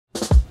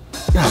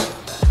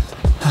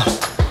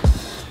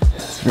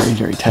very,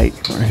 very tight.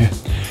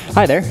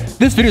 Hi there.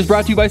 This video is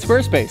brought to you by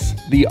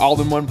Squarespace, the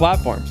all-in-one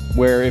platform,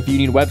 where if you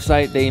need a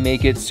website, they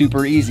make it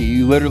super easy.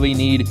 You literally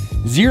need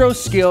 0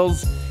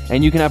 skills,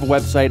 and you can have a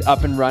website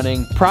up and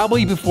running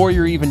probably before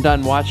you're even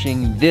done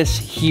watching this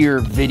here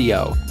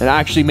video. And I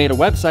actually made a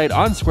website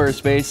on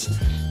Squarespace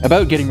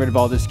about getting rid of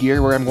all this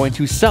gear where I'm going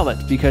to sell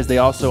it, because they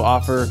also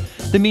offer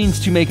the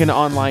means to make an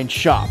online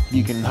shop.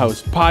 You can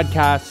host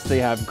podcasts, they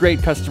have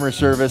great customer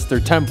service, their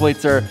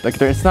templates are,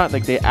 it's not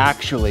like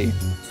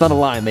it's not a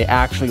line, they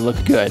actually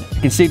look good.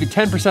 You can save you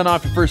 10%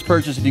 off your first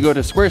purchase if you go to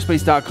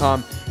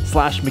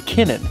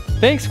squarespace.com/McKinnon.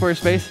 Thanks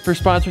Squarespace for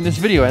sponsoring this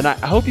video, and I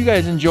hope you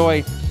guys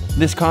enjoy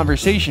this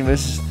conversation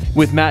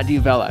with Matt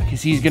D'Avella,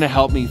 because he's gonna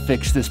help me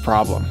fix this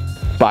problem.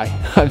 Bye.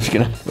 I'm just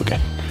gonna, okay.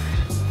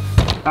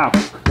 Ow.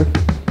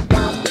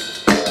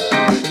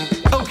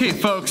 Okay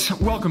folks,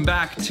 welcome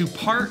back to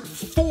part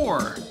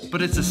 4,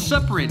 but it's a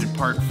separated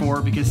part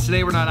 4 because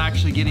today we're not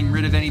actually getting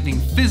rid of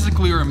anything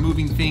physically or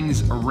moving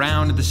things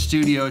around the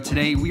studio.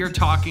 Today we are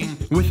talking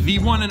with the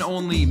one and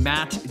only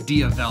Matt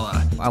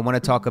D'Avella. I want to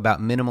talk about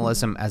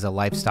minimalism as a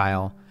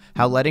lifestyle,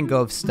 how letting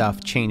go of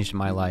stuff changed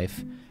my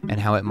life,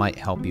 and how it might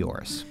help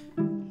yours.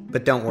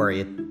 But don't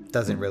worry, it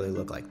doesn't really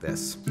look like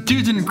this.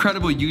 Dude's an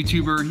incredible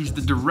YouTuber. He's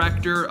the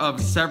director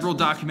of several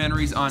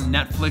documentaries on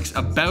Netflix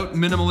about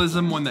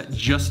minimalism, one that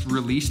just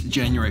released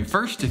January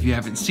 1st. If you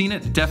haven't seen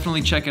it,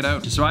 definitely check it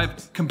out. So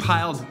I've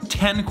compiled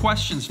 10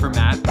 questions for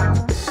Matt.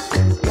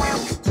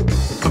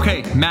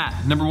 Okay,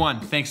 Matt, number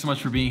 1, thanks so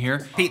much for being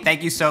here. Pete,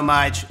 thank you so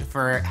much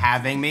for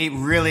having me.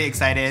 Really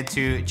excited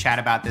to chat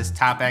about this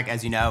topic.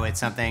 As you know, it's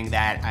something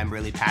that I'm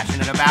really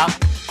passionate about.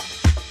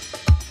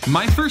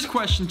 My first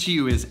question to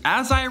you is,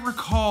 as I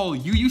recall,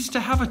 you used to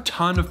have a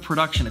ton of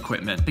production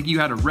equipment. I think you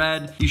had a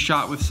Red, you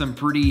shot with some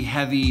pretty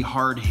heavy,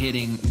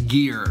 hard-hitting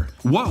gear.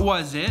 What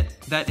was it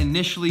that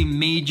initially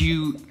made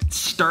you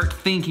start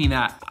thinking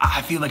that,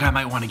 I feel like I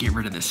might want to get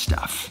rid of this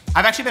stuff?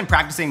 I've actually been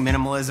practicing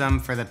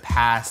minimalism for the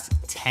past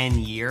 10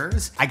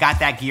 years. I got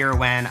that gear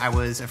when I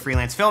was a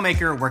freelance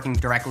filmmaker working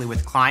directly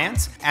with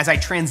clients. As I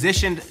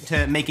transitioned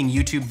to making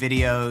YouTube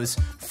videos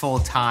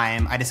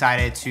full-time, I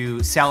decided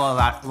to sell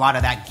a lot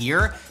of that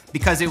gear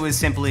because it was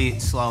simply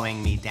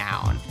slowing me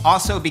down.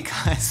 Also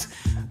because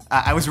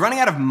I was running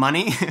out of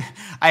money.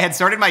 I had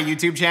started my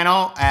YouTube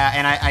channel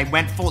and I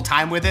went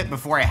full-time with it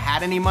before I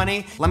had any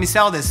money. Let me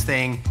sell this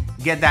thing,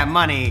 get that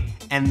money,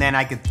 and then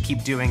I could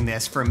keep doing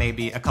this for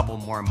maybe a couple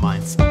more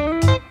months.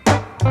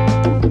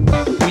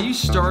 When you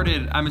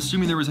started, I'm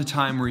assuming there was a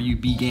time where you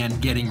began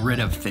getting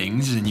rid of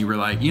things and you were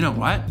like, you know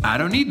what? I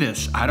don't need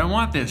this. I don't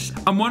want this.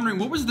 I'm wondering,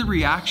 what was the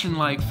reaction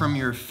like from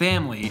your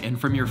family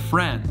and from your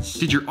friends?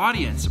 Did your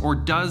audience, or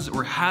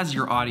has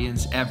your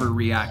audience ever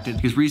reacted?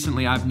 Because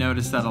recently I've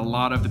noticed that a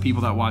lot of the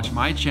people that watch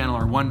my channel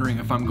are wondering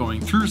if I'm going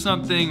through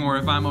something or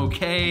if I'm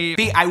okay.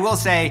 I will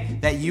say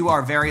that you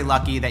are very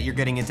lucky that you're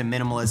getting into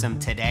minimalism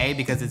today,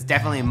 because it's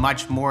definitely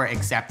much more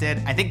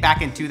accepted. I think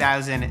back in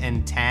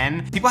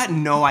 2010, people had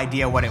no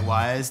idea what it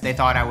was. They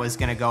thought I was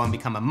gonna go and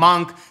become a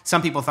monk.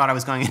 Some people thought I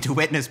was going into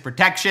witness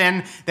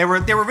protection. They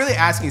were really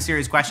asking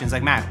serious questions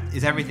like, Matt,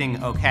 is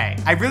everything okay?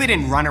 I really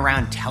didn't run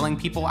around telling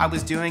people I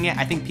was doing it.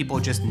 I think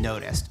people just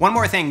noticed. One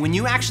more thing, when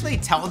you actually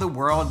tell the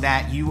world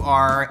that you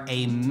are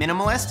a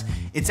minimalist,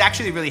 it's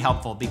actually really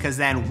helpful, because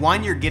then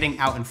one, you're getting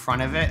out in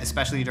front of it,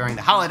 especially during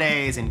the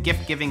holidays and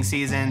gift giving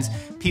seasons.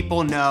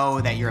 People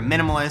know that you're a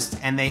minimalist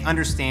and they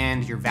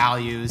understand your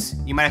values.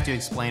 You might have to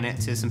explain it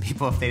to some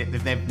people if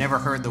they've never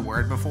heard the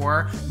word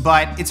before,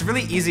 but it's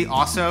really easy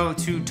also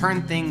to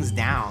turn things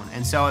down.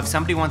 And so if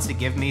somebody wants to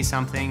give me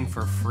something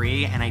for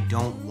free and I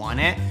don't want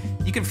it,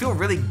 you can feel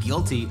really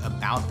guilty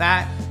about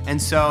that.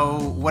 And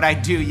so what I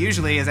do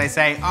usually is I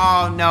say,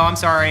 oh no, I'm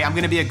sorry, I'm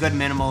gonna be a good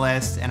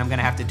minimalist and I'm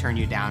gonna have to turn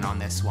you down on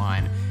this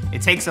one.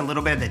 It takes a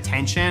little bit of the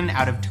tension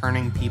out of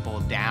turning people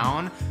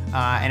down,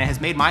 and it has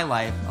made my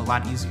life a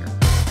lot easier.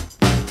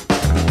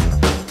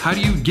 How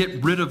do you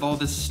get rid of all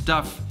this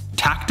stuff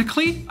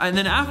tactically? And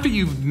then after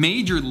you've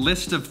made your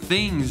list of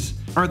things,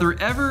 are there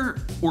ever,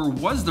 or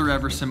was there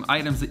ever, some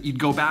items that you'd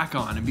go back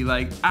on and be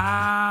like,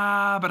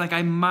 but like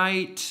I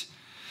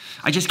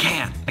just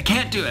can't. I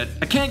can't do it.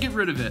 I can't get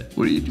rid of it.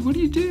 What do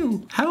you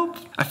do? Help.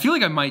 I feel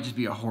like I might just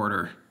be a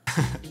hoarder.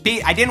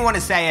 Pete, I didn't want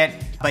to say it,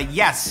 but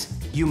yes,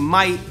 you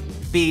might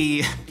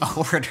be a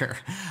hoarder.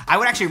 I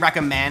would actually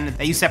recommend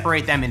that you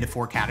separate them into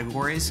 4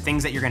 categories: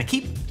 things that you're gonna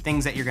keep,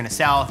 things that you're gonna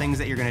sell, things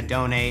that you're gonna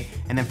donate,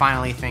 and then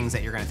finally things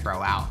that you're gonna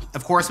throw out.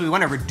 Of course, we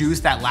wanna reduce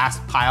that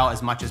last pile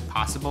as much as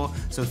possible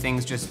so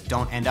things just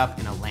don't end up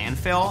in a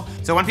landfill.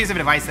 So one piece of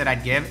advice that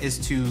I'd give is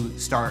to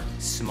start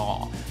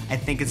small. I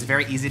think it's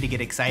very easy to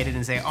get excited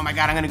and say, oh my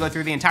God, I'm gonna go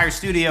through the entire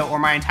studio or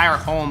my entire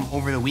home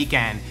over the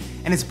weekend.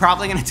 And it's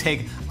probably gonna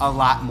take a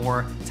lot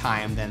more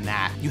time than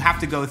that. You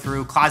have to go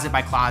through closet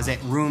by closet,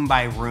 room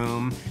by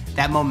room.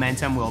 That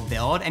momentum will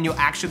build, and you'll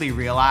actually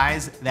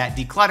realize that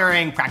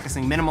decluttering,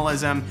 practicing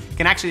minimalism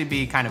can actually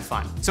be kind of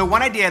fun. So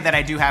one idea that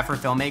I do have for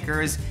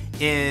filmmakers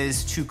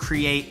is to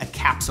create a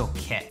capsule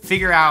kit.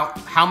 Figure out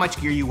how much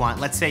gear you want.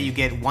 Let's say you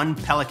get one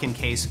Pelican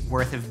case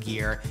worth of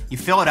gear. You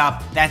fill it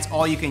up, that's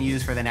all you can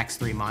use for the next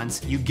 3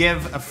 months. You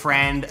give a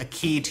friend a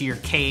key to your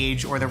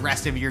cage or the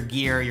rest of your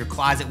gear, your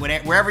closet,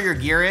 whatever, wherever your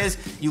gear is,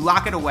 you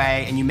lock it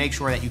away and you make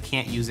sure that you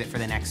can't use it for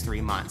the next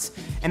 3 months.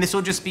 And this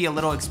will just be a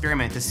little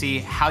experiment to see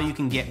how you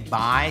can get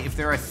by if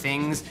there are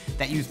things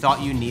that you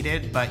thought you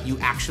needed, but you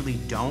actually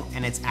don't,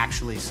 and it's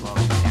actually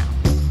slowing you down.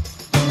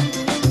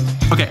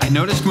 Okay, I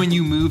noticed when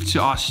you moved to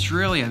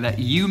Australia that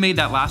you made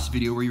that last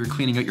video where you were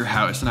cleaning out your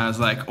house, and I was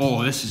like,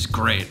 oh, this is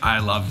great. I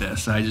love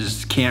this. I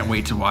just can't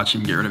wait to watch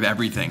him get rid of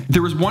everything.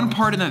 There was one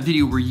part in that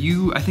video where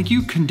I think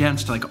you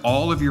condensed like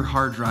all of your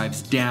hard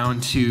drives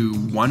down to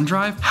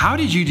OneDrive. How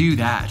did you do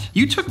that?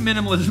 You took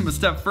minimalism a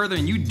step further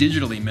and you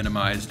digitally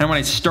minimized. And when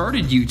I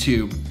started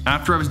YouTube,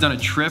 after I was done a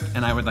trip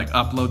and I would like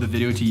upload the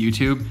video to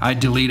YouTube,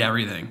 I'd delete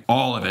everything.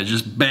 All of it,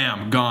 just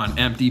bam, gone,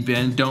 empty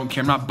bin, don't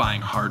care. I'm not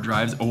buying hard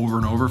drives over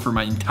and over for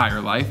my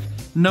entire life.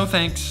 No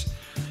thanks.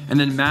 And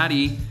then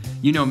Maddie,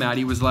 you know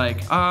Maddie was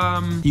like,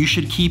 you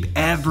should keep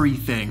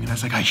everything. And I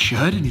was like, I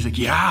should? And he's like,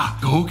 yeah,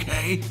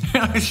 okay.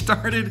 And I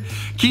started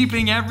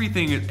keeping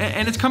everything.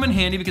 And it's come in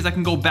handy because I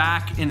can go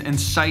back and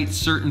cite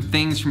certain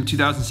things from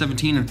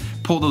 2017 and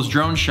pull those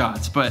drone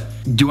shots. But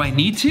do I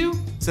need to?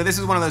 So this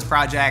is one of those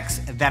projects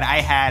that I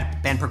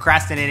had been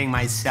procrastinating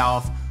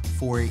myself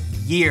for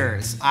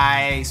years.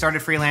 I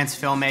started freelance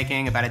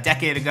filmmaking about a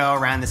decade ago,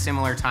 around the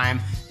similar time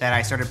that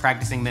I started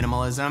practicing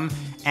minimalism.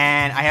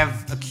 And I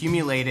have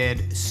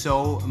accumulated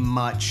so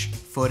much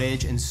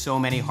footage and so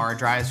many hard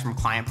drives from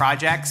client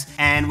projects.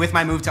 And with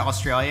my move to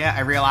Australia, I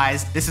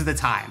realized this is the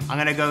time. I'm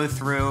gonna go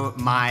through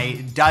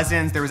my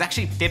dozens. There was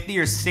actually 50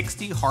 or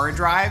 60 hard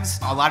drives.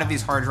 A lot of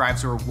these hard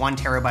drives were 1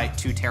 terabyte,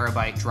 2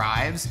 terabyte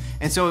drives.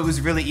 And so it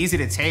was really easy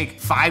to take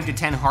 5 to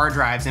 10 hard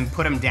drives and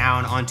put them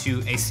down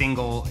onto a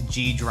single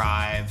G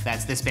drive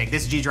that's this big.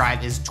 This G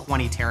drive is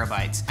 20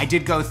 terabytes. I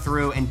did go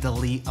through and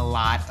delete a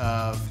lot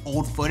of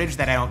old footage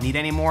that I don't need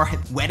anymore.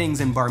 Weddings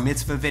and bar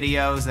mitzvah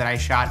videos that I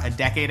shot a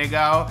decade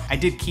ago. I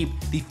did keep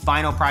the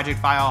final project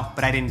file,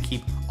 but I didn't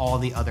keep all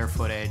the other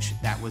footage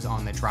that was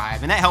on the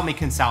drive. And that helped me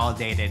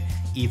consolidate it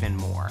even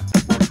more.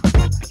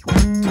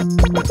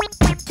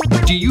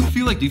 Do you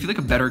feel like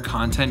a better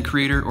content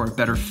creator or a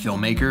better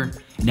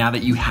filmmaker now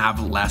that you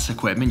have less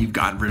equipment, you've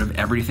gotten rid of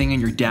everything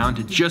and you're down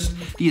to just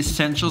the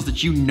essentials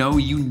that you know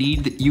you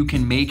need that you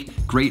can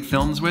make great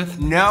films with?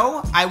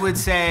 No, I would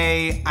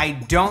say I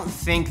don't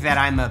think that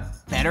I'm a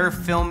better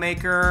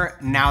filmmaker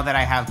now that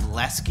I have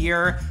less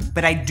gear,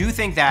 but I do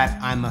think that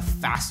I'm a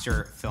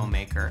faster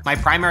filmmaker. My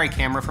primary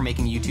camera for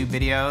making YouTube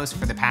videos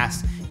for the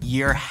past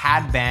year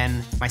had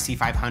been my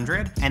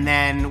C500. And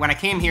then when I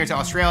came here to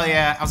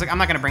Australia, I was like, I'm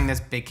not gonna bring this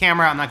big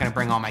camera. I'm not gonna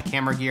bring all my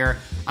camera gear.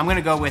 I'm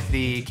gonna go with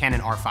the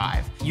Canon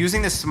R5.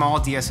 Using this small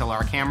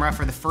DSLR camera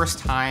for the first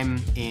time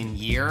in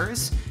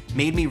years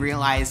made me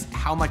realize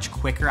how much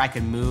quicker I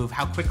could move,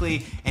 how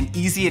quickly and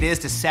easy it is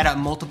to set up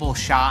multiple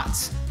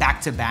shots back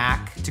to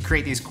back to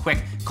create these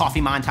quick coffee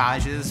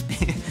montages.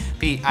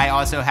 Pete, I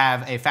also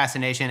have a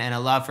fascination and a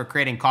love for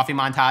creating coffee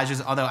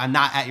montages, although I'm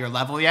not at your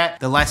level yet.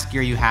 The less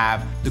gear you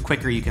have, the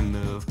quicker you can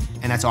move,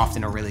 and that's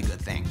often a really good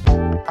thing.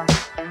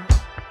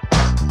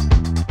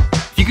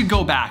 If you could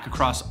go back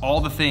across all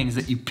the things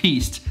that you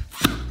pieced,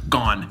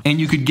 gone, and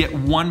you could get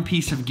one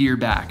piece of gear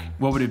back,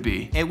 what would it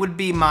be? It would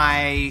be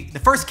the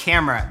first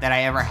camera that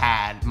I ever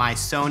had, my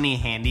Sony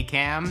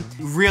Handycam,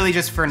 really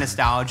just for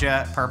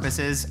nostalgia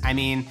purposes. I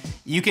mean,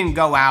 you can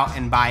go out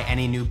and buy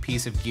any new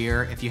piece of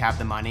gear if you have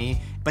the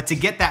money, but to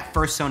get that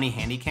first Sony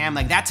Handycam,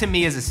 like that to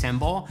me is a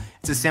symbol.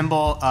 It's a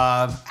symbol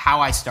of how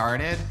I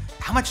started,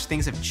 how much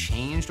things have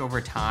changed over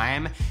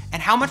time,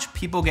 and how much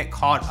people get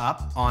caught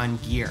up on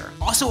gear.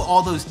 Also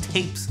all those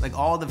tapes, like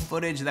all the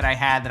footage that I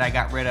had that I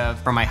got rid of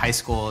from my high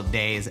school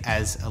days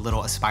as a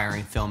little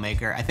aspiring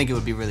filmmaker. I think it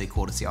would be really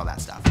cool to see all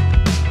that stuff.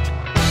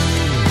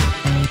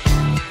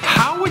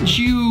 How would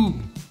you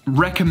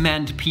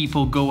recommend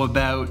people go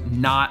about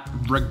not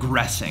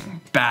regressing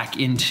back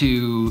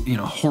into,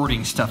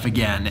 hoarding stuff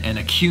again and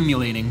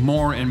accumulating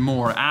more and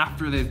more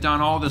after they've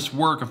done all this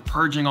work of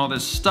purging all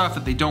this stuff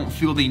that they don't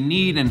feel they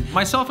need, and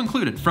myself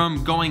included,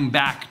 from going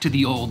back to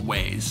the old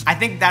ways? I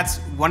think that's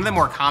one of the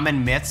more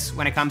common myths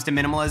when it comes to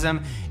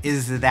minimalism,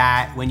 is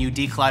that when you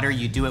declutter,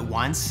 you do it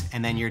once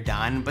and then you're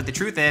done. But the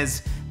truth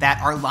is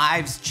that our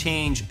lives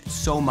change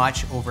so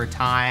much over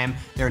time.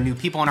 There are new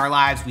people in our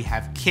lives, we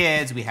have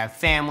kids, we have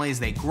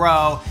families, they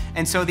grow,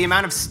 and so the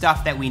amount of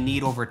stuff that we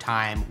need over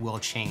time will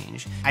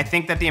change. I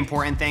think that the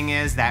important thing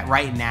is that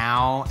right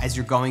now, as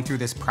you're going through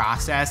this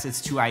process, it's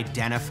to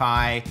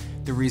identify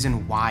the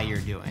reason why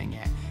you're doing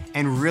it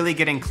and really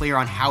getting clear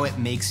on how it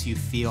makes you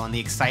feel and the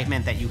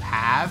excitement that you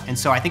have. And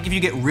so I think if you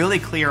get really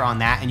clear on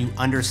that and you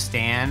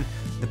understand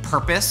the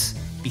purpose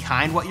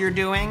behind what you're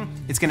doing,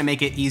 it's gonna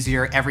make it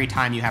easier every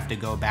time you have to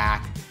go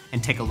back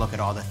and take a look at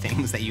all the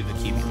things that you've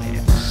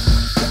accumulated.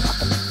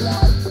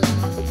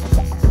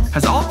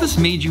 Has all of this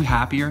made you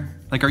happier?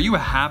 Like, are you a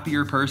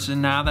happier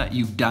person now that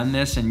you've done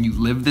this and you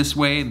live this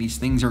way and these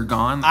things are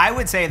gone? I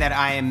would say that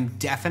I am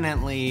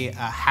definitely a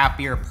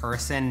happier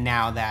person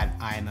now that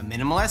I'm a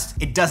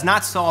minimalist. It does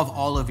not solve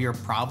all of your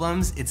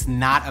problems. It's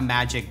not a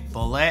magic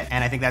bullet.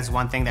 And I think that's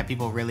one thing that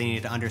people really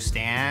need to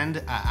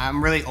understand.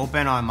 I'm really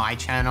open on my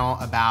channel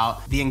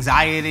about the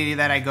anxiety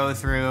that I go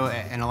through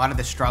and a lot of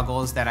the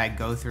struggles that I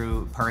go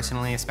through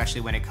personally,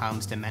 especially when it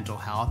comes to mental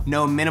health.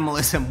 No,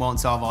 minimalism won't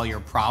solve all your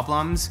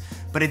problems,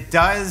 but it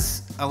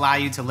does allow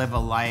you to live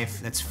a life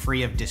that's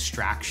free of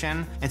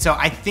distraction. And so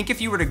I think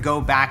if you were to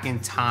go back in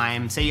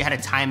time, say you had a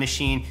time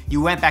machine,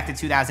 you went back to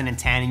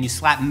 2010 and you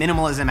slapped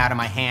minimalism out of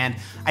my hand,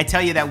 I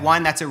tell you that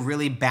one, that's a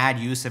really bad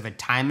use of a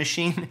time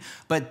machine.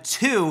 But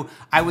two,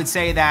 I would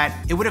say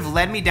that it would have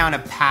led me down a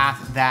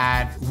path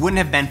that wouldn't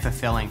have been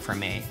fulfilling for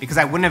me because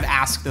I wouldn't have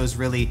asked those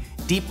really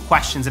deep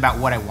questions about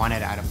what I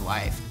wanted out of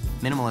life.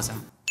 Minimalism,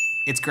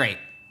 it's great.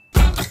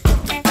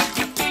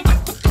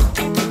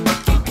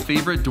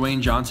 Favorite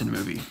Dwayne Johnson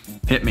movie?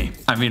 Hit me.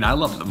 I mean, I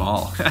love them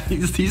all.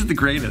 He's the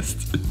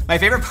greatest. My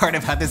favorite part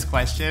about this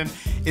question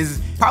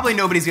is probably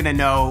nobody's gonna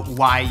know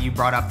why you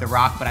brought up The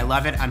Rock, but I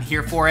love it, I'm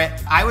here for it.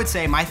 I would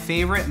say my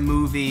favorite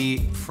movie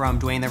from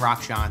Dwayne "The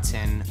Rock"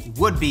 Johnson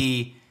would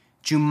be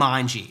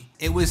Jumanji.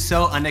 It was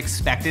so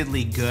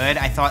unexpectedly good.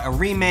 I thought a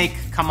remake,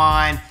 come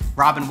on,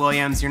 Robin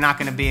Williams, you're not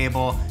gonna be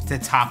able to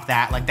top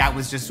that. Like, that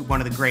was just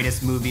one of the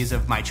greatest movies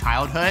of my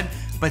childhood.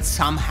 But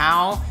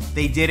somehow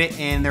they did it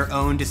in their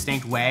own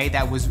distinct way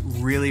that was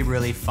really,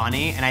 really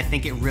funny. And I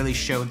think it really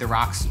showed The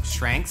Rock's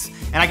strengths.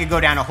 And I could go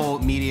down a whole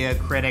media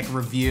critic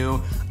review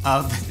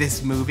of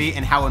this movie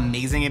and how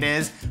amazing it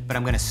is, but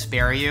I'm gonna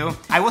spare you.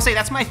 I will say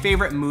that's my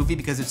favorite movie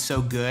because it's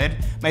so good.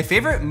 My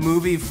favorite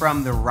movie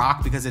from The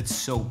Rock because it's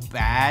so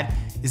bad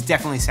is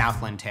definitely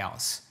Southland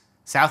Tales.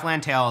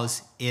 Southland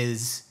Tales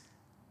is,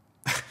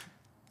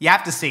 you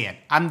have to see it.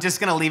 I'm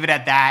just gonna leave it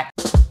at that.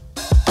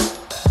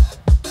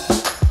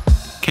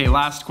 Okay,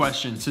 last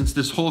question. Since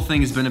this whole thing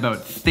has been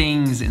about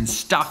things and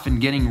stuff and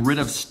getting rid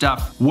of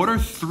stuff, what are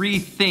 3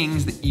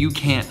 things that you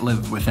can't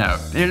live without?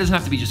 And it doesn't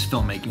have to be just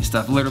filmmaking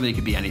stuff. Literally, it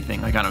could be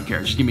anything. Like, I don't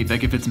care. Just give me,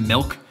 like, if it's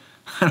milk.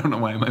 I don't know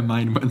why my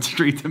mind went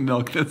straight to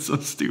milk. That's so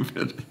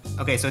stupid.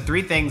 Okay, so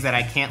 3 things that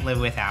I can't live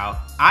without.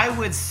 I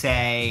would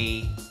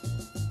say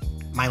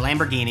my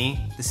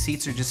Lamborghini. The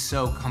seats are just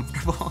so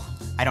comfortable.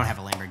 I don't have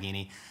a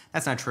Lamborghini.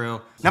 That's not true.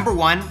 Number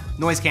 1,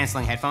 noise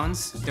canceling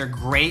headphones. They're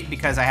great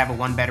because I have a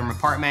 1-bedroom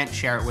apartment,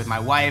 share it with my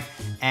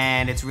wife,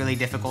 and it's really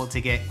difficult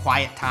to get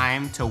quiet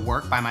time to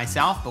work by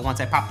myself. But once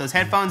I pop those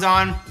headphones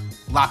on,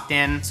 locked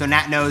in. So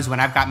Nat knows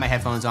when I've got my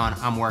headphones on,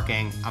 I'm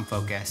working, I'm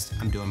focused,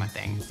 I'm doing my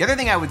thing. The other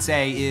thing I would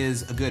say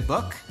is a good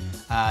book.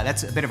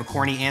 That's a bit of a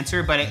corny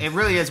answer, but it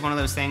really is one of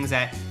those things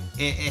that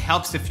it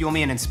helps to fuel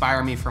me and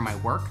inspire me for my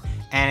work.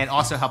 And it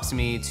also helps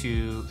me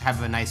to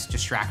have a nice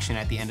distraction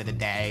at the end of the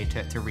day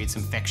to read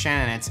some fiction.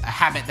 And it's a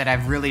habit that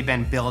I've really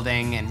been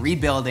building and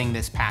rebuilding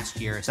this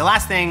past year. So the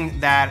last thing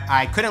that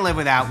I couldn't live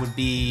without would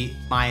be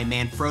my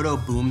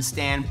Manfrotto boom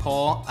stand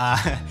pole.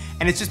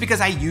 And it's just because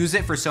I use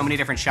it for so many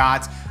different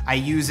shots. I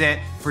use it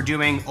for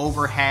doing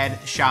overhead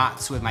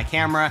shots with my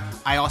camera.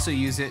 I also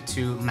use it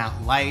to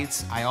mount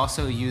lights. I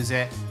also use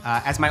it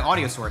as my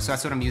audio source. So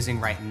that's what I'm using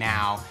right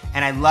now.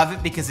 And I love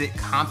it because it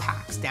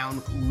compacts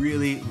down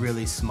really,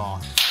 really small.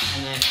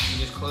 And then you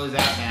just close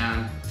that down,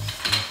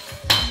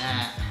 and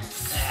that.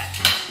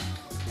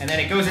 And then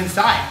it goes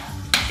inside.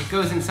 It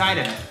goes inside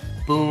of it.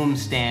 Boom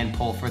stand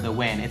pole for the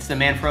win. It's the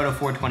Manfrotto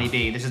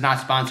 420B. This is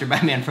not sponsored by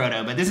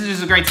Manfrotto, but this is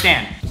just a great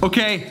stand.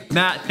 Okay,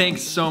 Matt,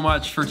 thanks so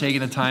much for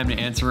taking the time to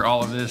answer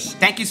all of this.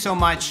 Thank you so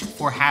much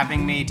for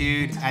having me,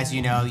 dude. As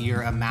you know,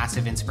 you're a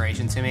massive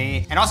inspiration to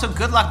me. And also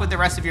good luck with the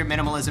rest of your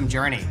minimalism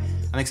journey.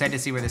 I'm excited to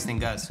see where this thing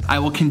goes. I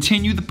will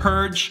continue the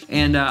purge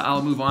and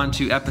I'll move on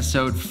to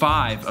episode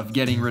 5 of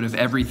getting rid of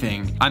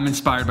everything. I'm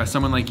inspired by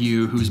someone like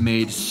you who's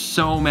made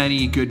so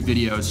many good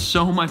videos,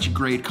 so much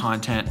great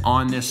content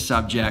on this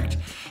subject.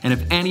 And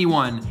if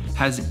anyone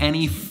has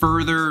any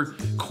further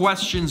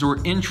questions or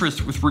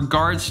interest with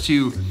regards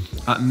to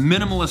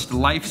minimalist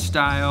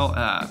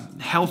lifestyle,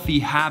 healthy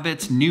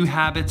habits, new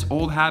habits,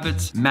 old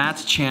habits,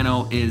 Matt's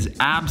channel is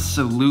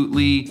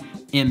absolutely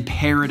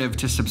imperative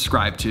to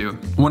subscribe to.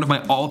 One of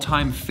my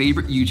all-time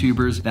favorite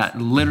YouTubers that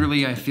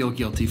literally I feel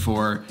guilty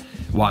for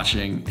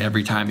watching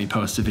every time he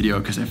posts a video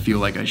because I feel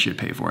like I should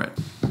pay for it.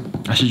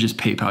 I should just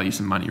PayPal you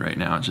some money right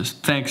now. Just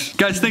thanks.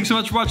 Guys, thanks so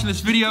much for watching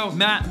this video.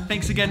 Matt,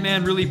 thanks again,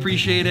 man. Really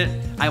appreciate it.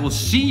 I will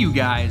see you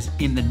guys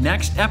in the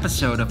next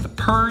episode of The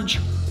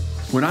Purge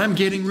when I'm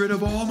getting rid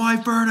of all my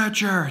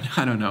furniture.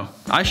 I don't know.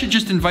 I should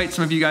just invite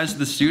some of you guys to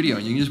the studio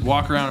and you can just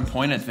walk around and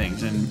point at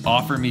things and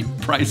offer me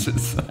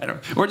prices.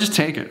 Or just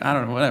take it. I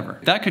don't know,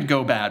 whatever. That could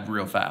go bad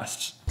real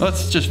fast.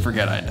 Let's just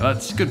forget I know.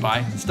 Let's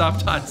goodbye.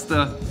 Stop. That's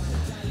the...